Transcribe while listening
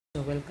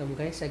So welcome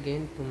guys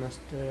again to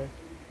Master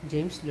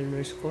James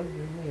Learner School.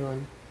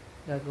 Ngayon,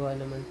 gagawa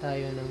naman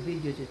tayo ng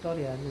video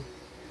tutorial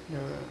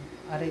ng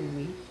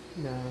RME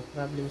na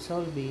problem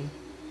solving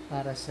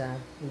para sa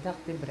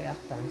Inductive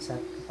Reactance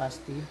at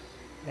Capacitive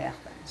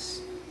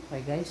Reactance.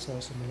 Okay guys, so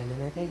simulan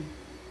na natin.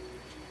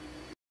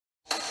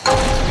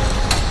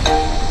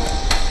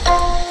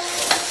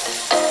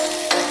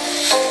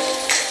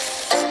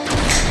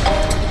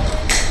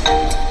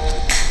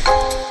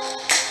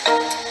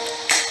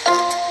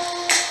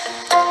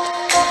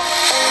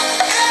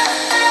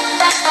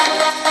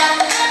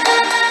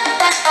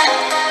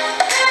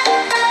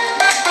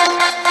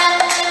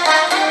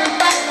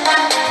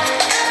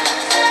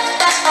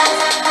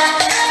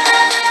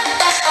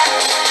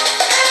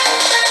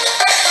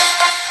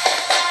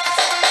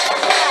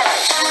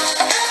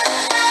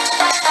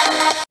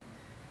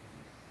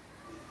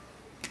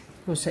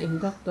 So, sa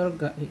inductor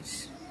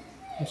guys,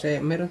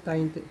 meron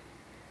tayong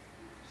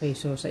okay,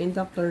 so sa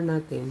inductor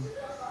natin,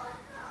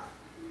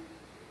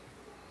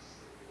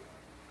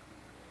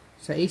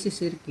 sa AC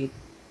circuit,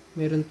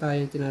 meron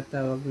tayong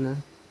tinatawag na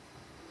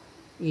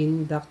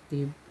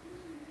inductive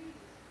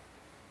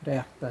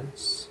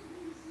reactance.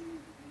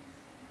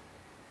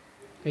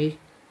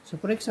 Okay, so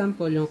for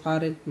example, yung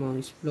current mo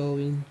is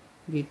flowing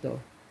dito.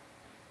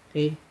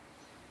 Okay,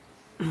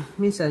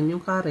 minsan yung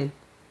current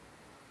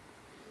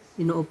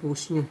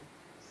ino-oppose niya.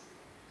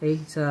 Okay,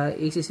 sa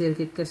AC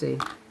circuit kasi,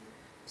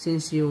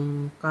 since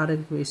yung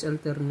current mo is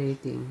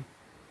alternating,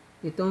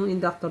 itong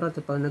inductor na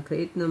ito, pag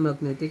nag-create ng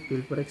magnetic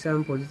field, for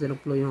example, dito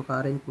nag-flow yung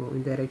current mo,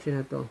 in direction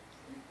na to,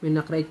 may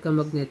na-create ka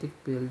magnetic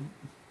field,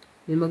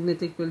 yung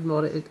magnetic field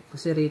mo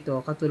kasi rito,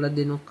 katulad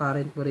din ng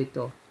current mo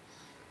rito,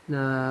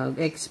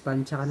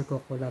 nag-expand, tsaka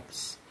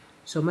nagko-collapse.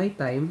 So, may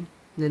time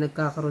na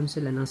nagkakaroon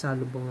sila ng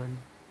salubungan.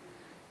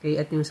 Okay,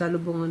 at yung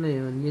salubungan na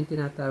yun, yung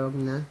tinatawag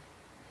na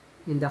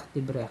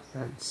inductive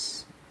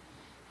reactance.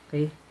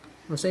 Okay?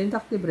 So, sa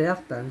inductive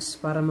reactance,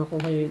 para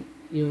makuha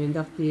yung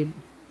inductive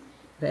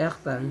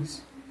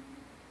reactance,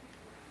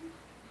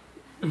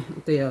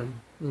 ito yun,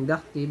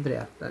 inductive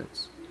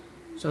reactance.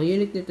 So, ang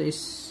unit nito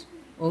is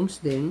ohms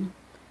din.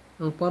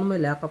 Ang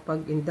formula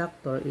kapag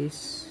inductor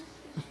is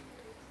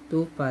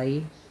 2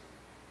 pi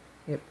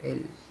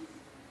FL.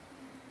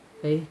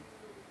 Okay?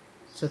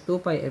 So, 2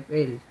 pi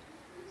FL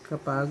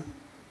kapag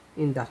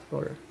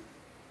inductor.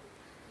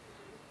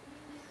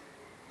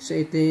 So,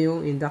 ito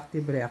yung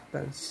inductive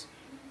reactance.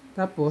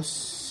 Tapos,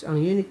 ang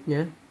unit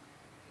niya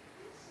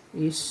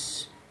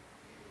is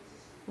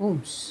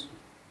ohms.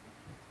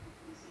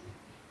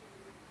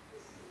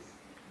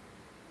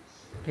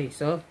 Okay,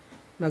 so,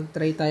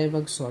 mag-try tayo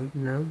mag-solve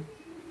ng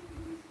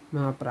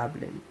mga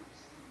problem.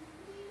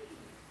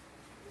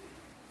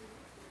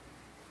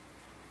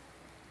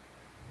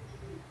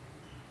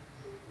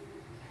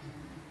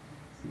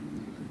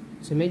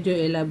 So, medyo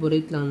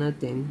elaborate lang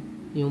natin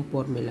yung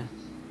formula.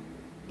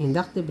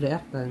 Inductive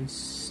reactance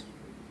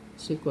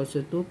is equals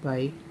to 2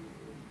 pi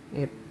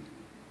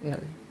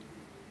FL.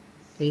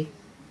 Okay?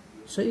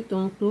 So,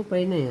 itong 2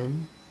 pi na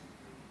yan,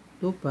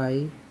 2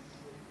 pi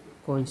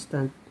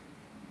constant.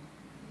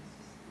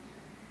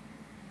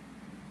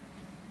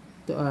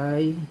 Ito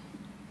ay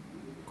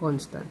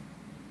constant.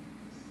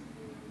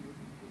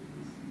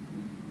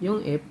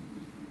 Yung F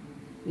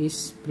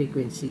is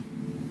frequency.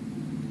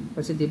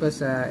 Kasi diba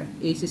sa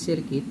AC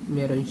circuit,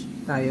 meron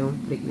tayong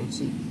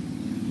frequency.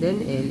 Then,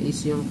 L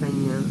is yung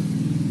kanyang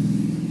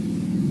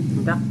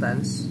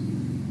inductance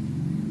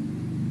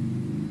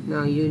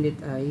na ang unit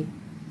ay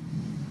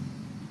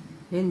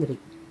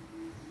Henry.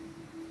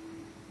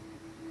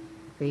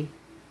 Okay?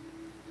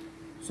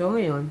 So,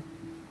 ngayon,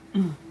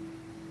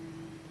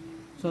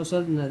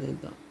 solve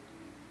natin ito.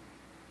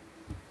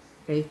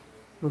 Okay?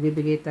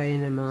 Magbibigay tayo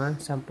ng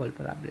mga sample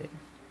problem.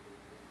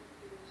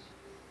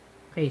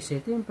 Okay, so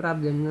ito yung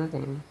problem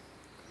natin.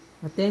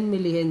 A 10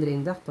 millihenry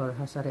inductor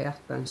has a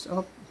reactance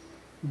of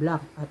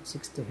black at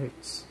 60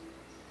 Hz.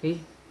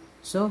 Okay?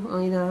 So,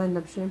 ang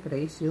hinahanap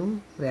syempre is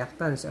yung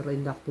reactance or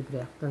inductive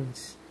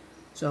reactance.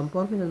 So, ang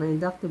formula ng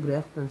inductive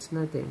reactance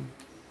natin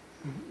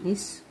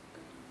is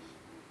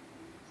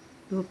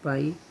 2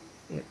 pi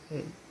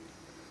FL.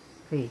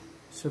 Okay.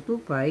 So,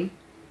 2 pi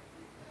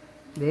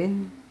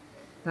then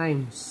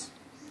times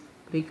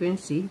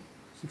frequency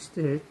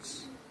 60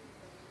 Hz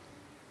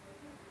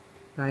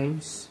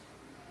times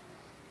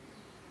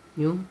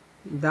yung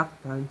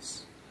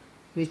inductance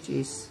which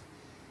is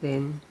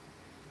 10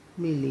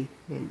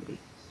 millihenry.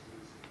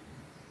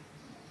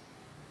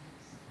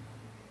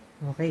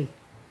 Okay.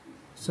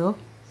 So,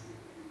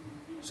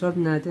 solve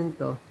natin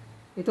to.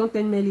 Itong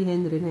 10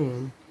 millihenry na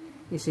yan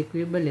is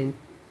equivalent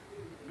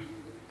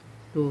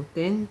to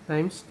 10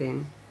 times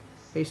 10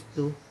 raised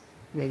to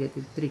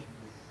negative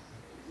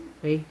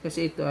 3. Okay?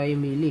 Kasi ito ay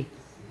milli.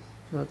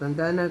 So,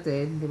 tandaan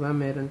natin, di ba,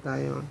 meron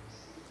tayong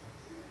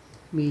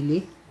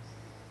milli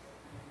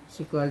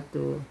is equal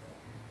to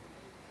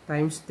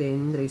times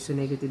 10 raised to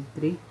negative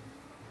 3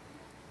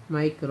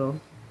 micro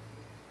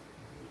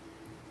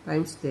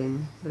times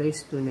 10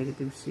 raised to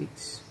negative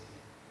 6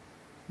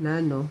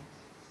 nano,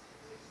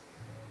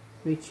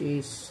 which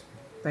is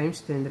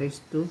times 10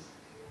 raised to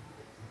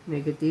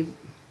negative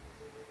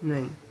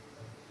 9.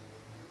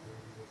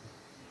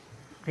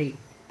 Okay.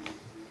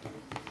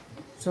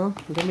 So,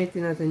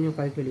 gamitin natin yung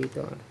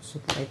calculator.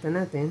 So, pakita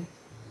natin.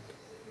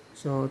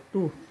 So,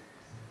 2.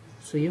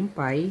 So, yung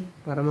pi,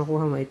 para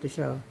makuha mo, ito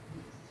siya.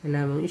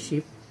 Kailangan mong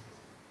i-shift.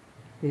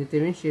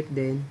 Pinutin mo yung shift,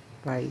 then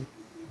pi.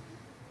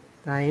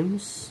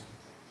 Times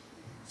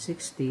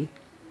 60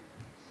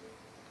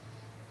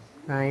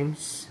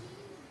 times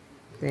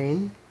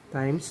 10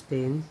 times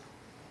 10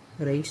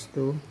 raised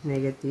to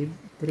negative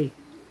 3.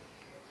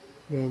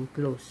 Then,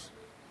 close.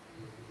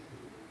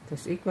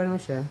 Tapos, equal mo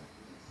siya.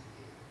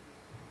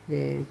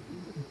 Then,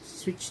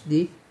 switch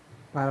D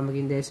para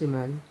maging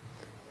decimal.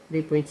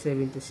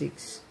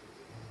 3.76.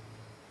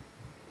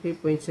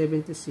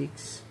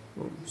 3.76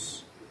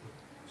 ohms.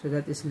 So,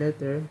 that is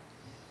letter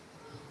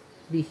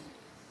B.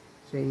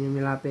 So, yun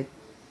yung malapit.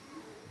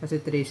 Kasi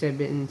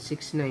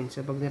 3769.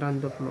 So, pag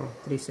ni-round off mo,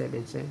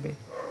 377.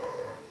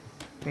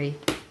 Okay.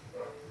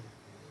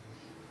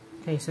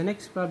 Okay, so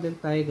next problem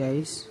tayo,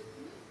 guys.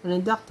 An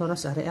inductor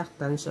has a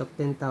reactance of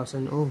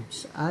 10,000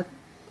 ohms at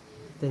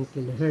 10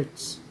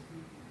 kHz.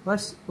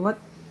 What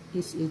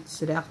is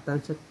its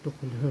reactance at 2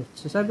 kHz?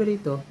 So, sabi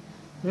rito,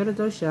 meron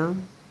daw siyang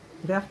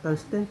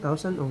reactance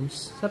 10,000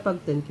 ohms sa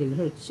pag 10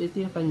 kHz. Ito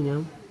yung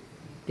kanyang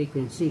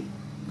frequency.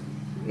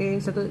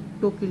 Sa 2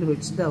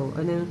 kHz daw,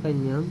 ano yung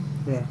kanyang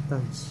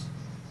reactance?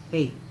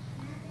 Okay.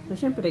 So,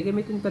 syempre,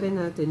 gamitin pa rin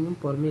natin yung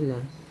formula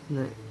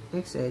na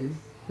XL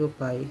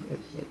 2pi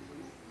FL.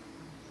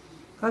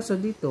 Kaso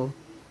dito,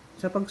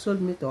 sa pag-solve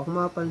nito, kung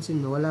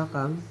mapapansin mo, wala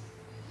kang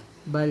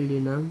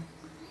value ng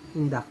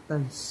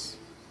inductance.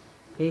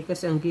 Okay,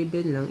 kasi ang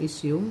given lang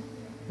is yung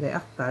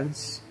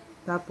reactance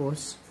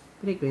tapos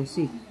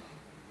frequency.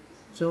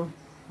 So,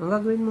 ang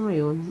gagawin mo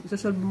ngayon,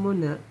 isosolve mo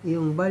muna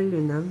yung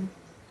value ng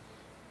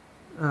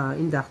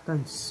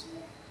inductance.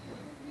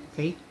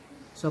 Okay?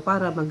 So,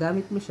 para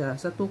magamit mo siya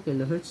sa 2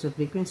 kHz na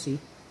frequency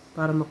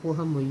para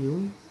makuha mo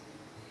yung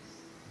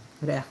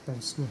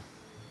reactance niya.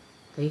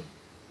 Okay?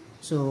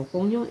 So,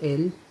 kung yung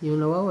L,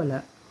 yung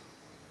nawawala,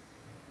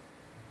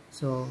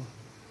 so,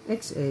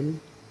 XL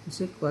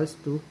is equals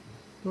to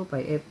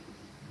 2pi F.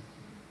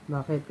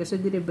 Bakit? Kasi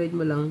divide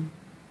mo lang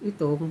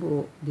ito kung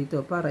buo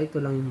dito para ito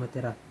lang yung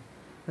matira.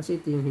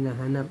 Kasi ito yung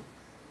hinahanap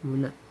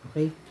muna.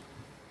 Okay?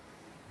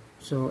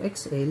 So,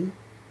 XL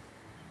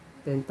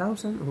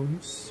 10,000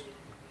 ohms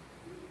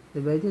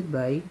divided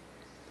by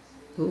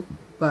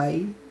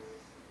 2pi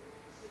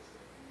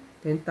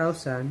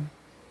 10,000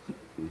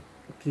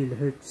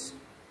 kilohertz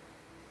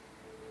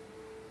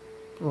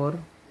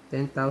or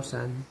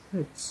 10,000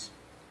 hertz.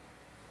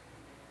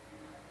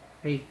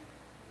 Okay.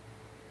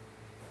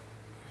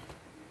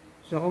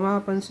 So, kung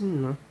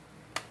makapansin mo,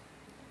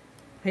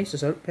 ay,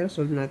 pero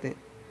solve natin.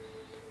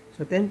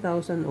 So,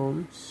 10,000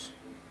 ohms.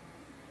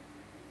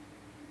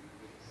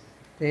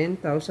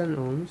 10,000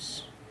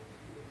 ohms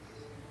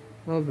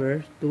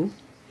over 2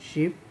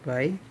 shift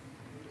by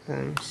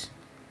times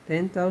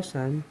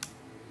 10,000.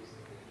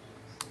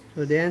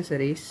 So, the answer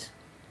is,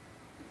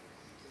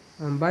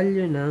 ang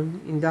value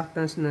ng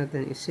inductance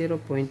natin is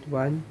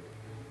 0.1591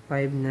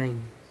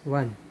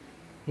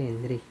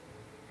 Henry.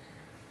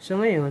 So,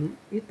 ngayon,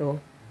 ito,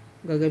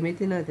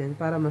 gagamitin natin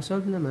para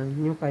ma-solve naman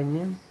yung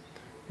kanyang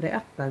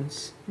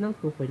reactance ng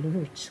 2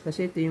 kHz.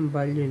 Kasi ito yung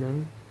value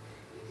ng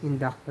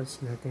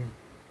inductance natin.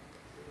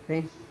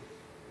 Okay?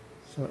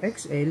 So,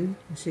 XL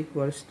is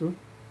equals to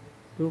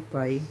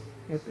 2pi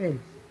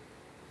FL.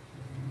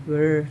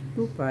 Where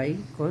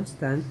 2pi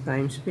constant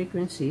times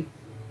frequency.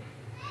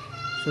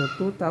 So,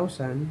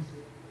 2,000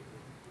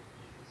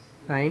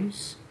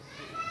 times,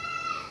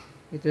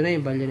 ito na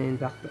yung value ng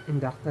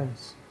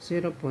inductance.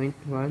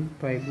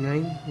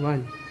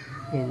 0.1591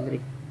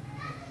 Henry.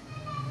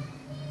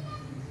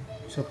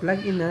 So, plug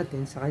in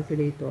natin sa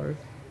calculator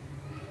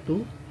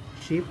 2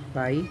 shift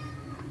pi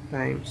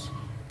times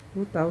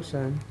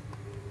 2,000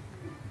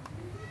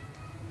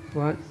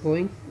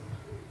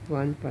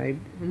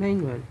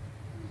 1.1591.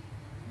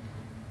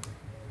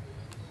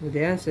 So,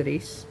 the answer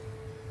is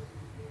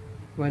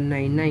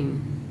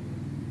 199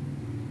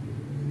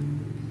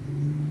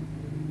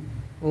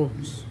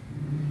 ohms.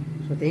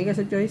 So, tingin ka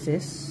sa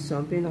choices. So,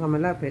 ang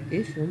pinakamalapit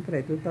is,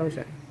 syempre,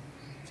 2,000.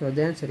 So,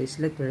 the answer is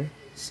letter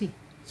C.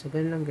 So,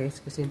 ganun lang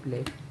guys,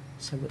 kasimple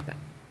sagutan.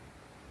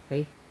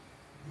 Okay?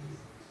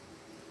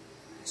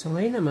 So,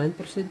 ngayon naman,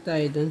 proceed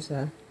tayo dun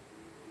sa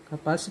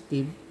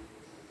capacitive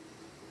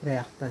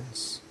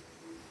reactance.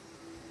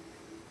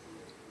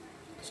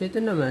 So,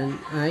 ito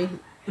naman ay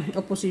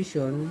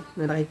opposition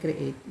na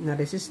nakikreate na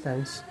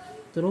resistance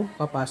through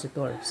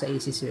capacitor sa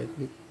AC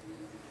circuit.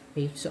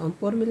 Okay, so ang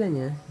formula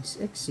niya is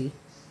XC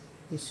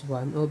is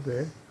 1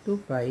 over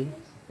 2pi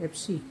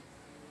FC,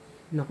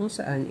 na kung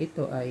saan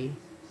ito ay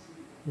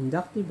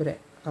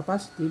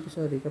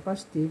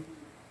capacitive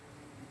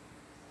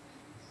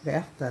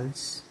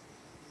reactance.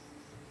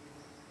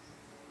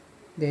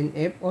 Then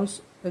F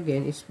also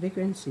again is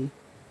frequency.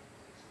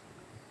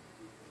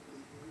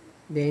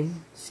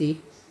 Then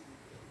C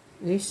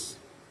is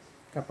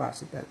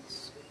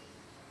capacitance.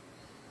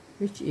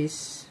 which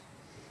is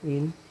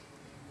in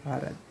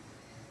farad.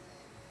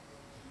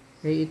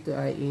 Okay, ito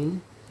ay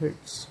in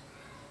hertz.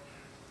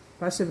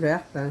 Passive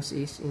reactance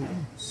is in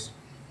ohms.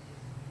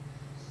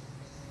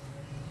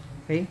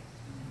 Okay,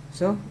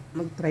 so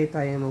mag-try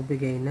tayo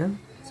magbigay ng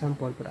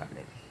sample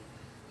problem.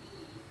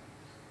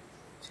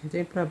 So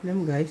ito yung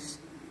problem guys.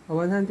 A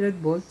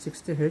 100 volt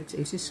 60 Hz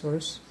AC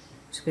source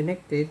is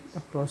connected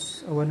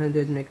across a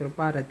 100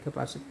 microfarad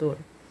capacitor.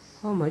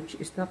 How much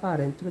is the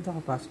current through the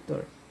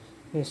capacitor?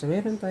 Okay, so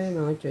meron tayo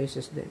mga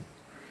choices din.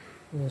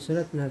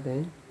 Sulat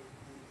natin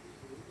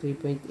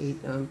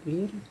 3.8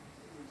 ampere,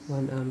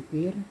 1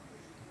 ampere,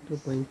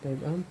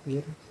 2.5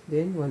 ampere,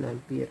 then 1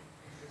 ampere.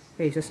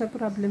 Okay, so sa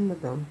problem na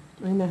to,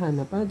 ay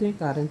nahanap ano yung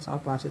current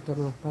sa capacitor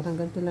mo. Parang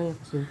ganito lang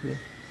yung simple.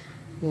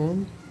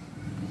 Yan.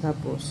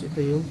 Tapos, ito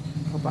yung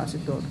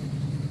capacitor.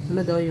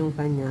 Ano daw yung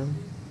kanyang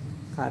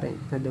current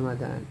na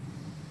dumadaan?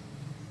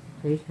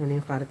 Okay, ano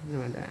yung current na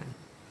dumadaan?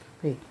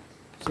 Okay,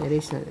 so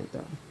erase natin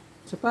ito.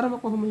 So, para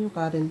makuha mo yung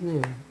current na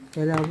yun,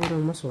 kailangan mo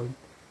nang masolve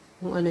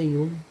kung ano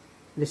yung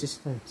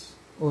resistance.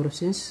 Or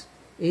since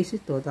AC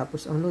to,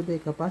 tapos ang load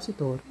ay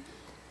capacitor,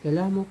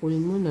 kailangan mo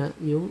kunin muna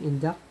yung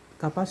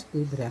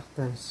capacitive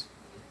reactance.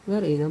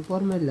 Wherein, ang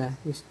formula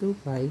is 2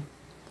 pi,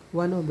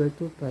 1 over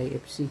 2 pi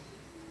FC.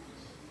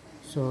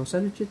 So,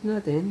 substitute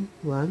natin,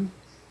 1.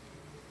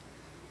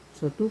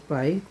 So, 2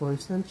 pi,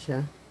 constant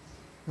siya.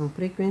 Ang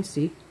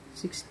frequency,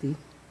 60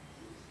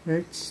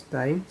 Hz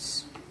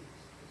times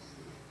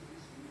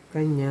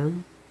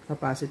kanyang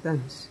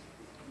capacitance.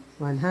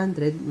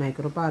 100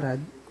 microfarad,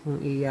 kung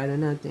i-ano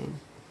natin,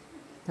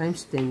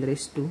 times 10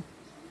 raised to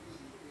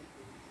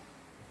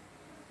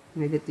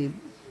negative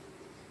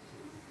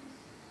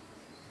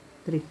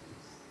 3.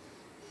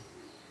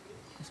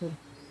 Sorry,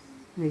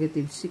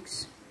 negative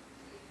 6.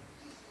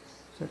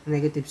 So,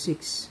 negative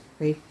 6.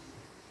 Okay.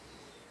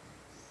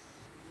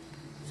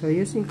 So,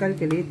 using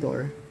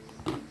calculator,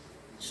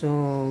 so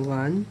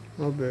 1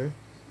 over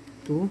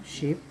 2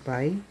 shift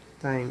pi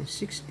times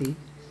 60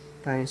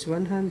 times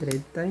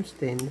 100 times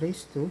 10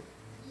 raised to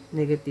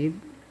negative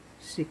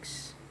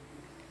 6.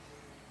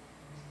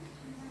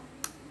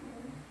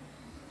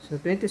 So,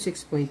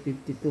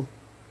 26.52.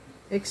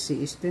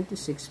 XC is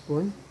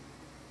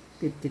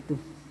 26.52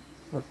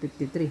 or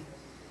 53.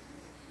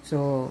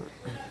 So,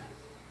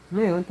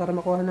 ngayon, para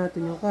makuha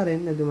natin yung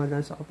current na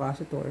dumadaan sa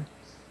capacitor,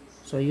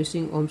 so,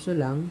 using ohms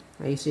lang,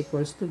 I is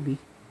equals to B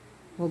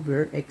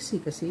over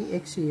XC kasi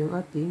XC yung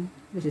ating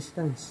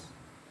resistance.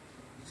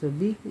 So,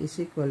 B is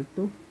equal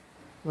to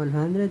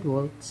 100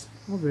 volts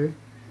over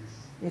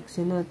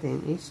XC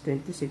natin is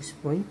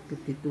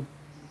 26.52.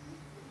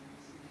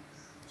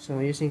 So,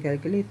 using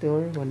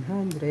calculator,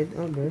 100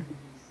 over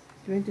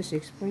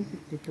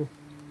 26.52.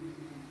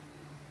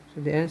 So,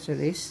 the answer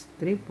is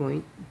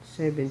 3.77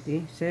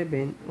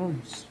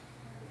 ohms.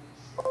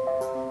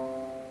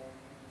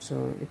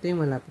 So, ito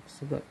yung malapit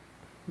sa sagot.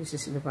 This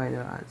is the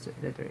final answer,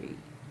 letter A.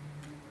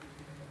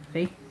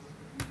 Okay?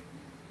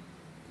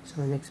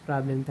 So, next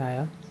problem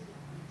tayo.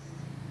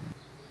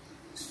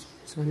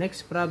 So,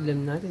 next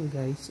problem natin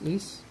guys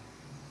is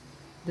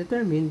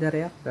determine the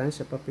reactance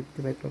of a 50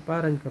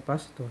 microfarad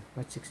capacitor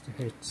at 60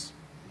 Hz.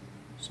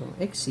 So,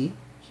 XC,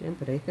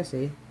 syempre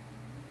kasi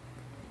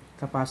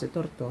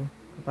capacitor to,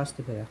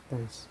 capacitive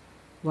reactance.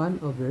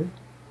 1 over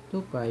 2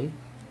 pi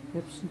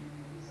FC.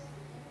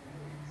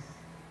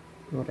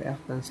 Yung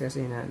reactance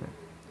kasi hinanap.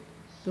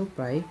 2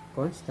 pi,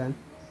 constant,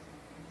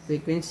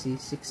 frequency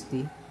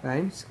 60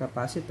 times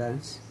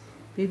capacitance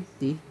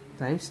 50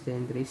 times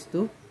 10 raised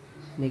to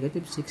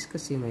negative 6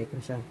 kasi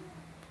micro siya.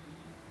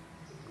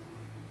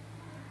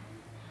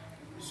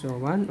 So,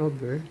 1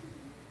 over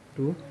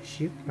 2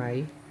 shift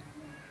pi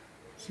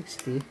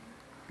 60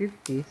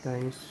 50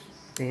 times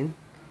 10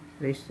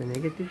 raised to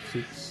negative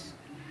 6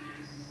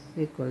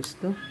 equals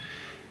to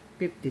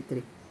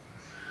 53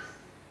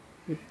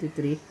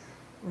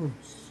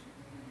 ohms.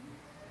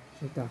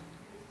 So, ito.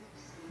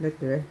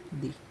 Letter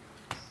D.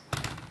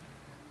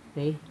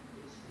 Okay.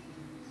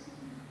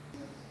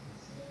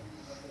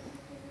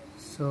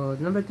 So,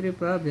 number 3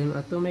 problem, a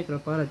 2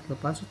 microfarad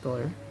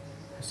capacitor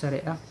has a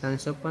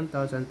reactance of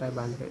 1,500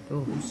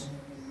 ohms.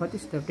 What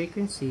is the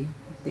frequency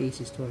of the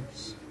AC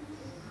source?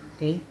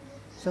 Okay.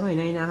 So,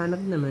 ngayon, hinahanap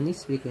naman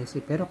is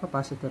frequency, pero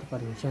capacitor pa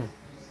rin siya.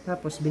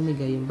 Tapos,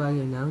 binigay yung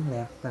value ng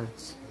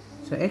reactance.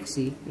 So,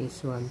 XC is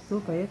 1,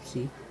 2 pi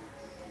FC.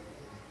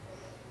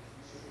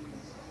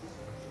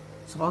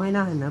 So, kung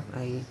hinahanap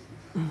ay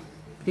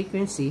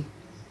frequency,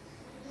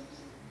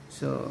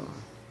 so,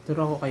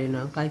 turo ko kayo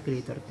ng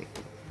calculator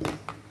technique.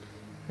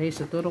 Okay,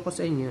 so, turo ko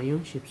sa inyo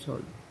yung shift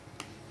solve.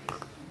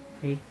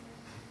 Okay.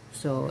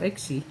 So,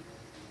 XC,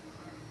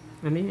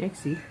 ano yung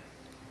XC?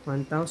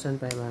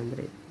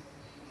 1,500.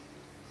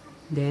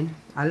 Then,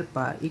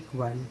 alpha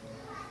equal,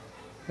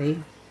 okay,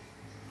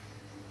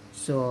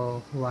 so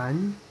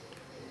 1,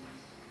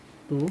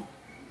 2,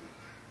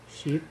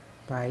 shift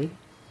pi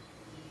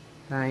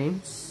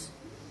times,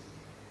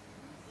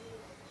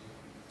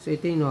 so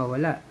ito yung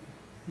nawawala,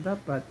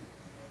 dapat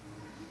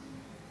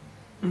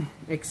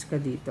x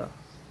ka dito,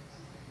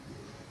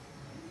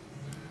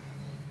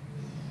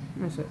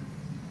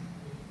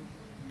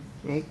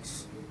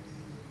 X.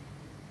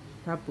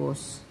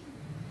 Tapos,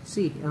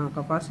 C, ang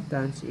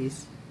capacitance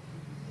is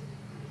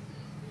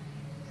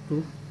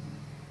 2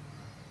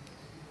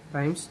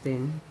 times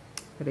 10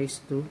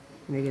 raised to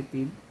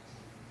negative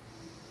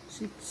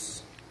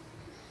 6.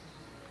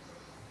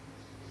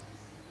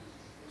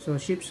 So,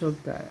 shift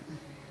solve tayo.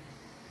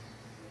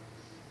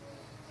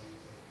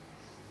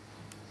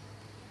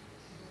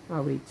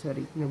 Wait,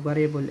 sorry.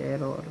 Variable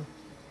error.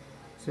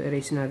 So,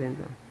 erase natin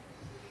ito.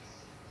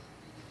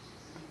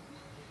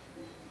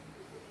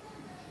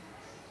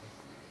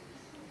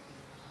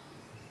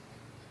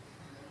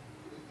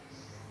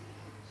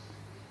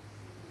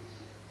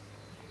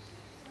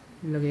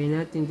 Ilagay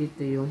natin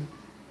dito yung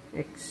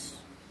X.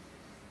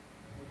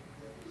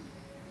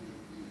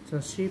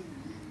 So, shift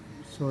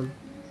solve.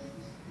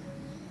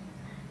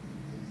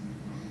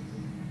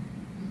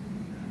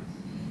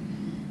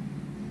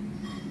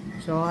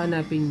 So,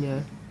 hanapin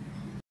niya.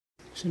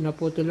 So,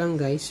 naputo lang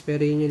guys,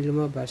 pero yun yung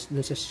lumabas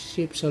dun sa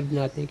shift solve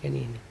natin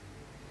kanina.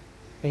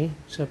 Okay?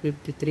 So,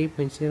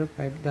 53.05,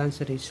 the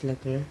answer is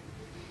letter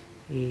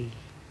A.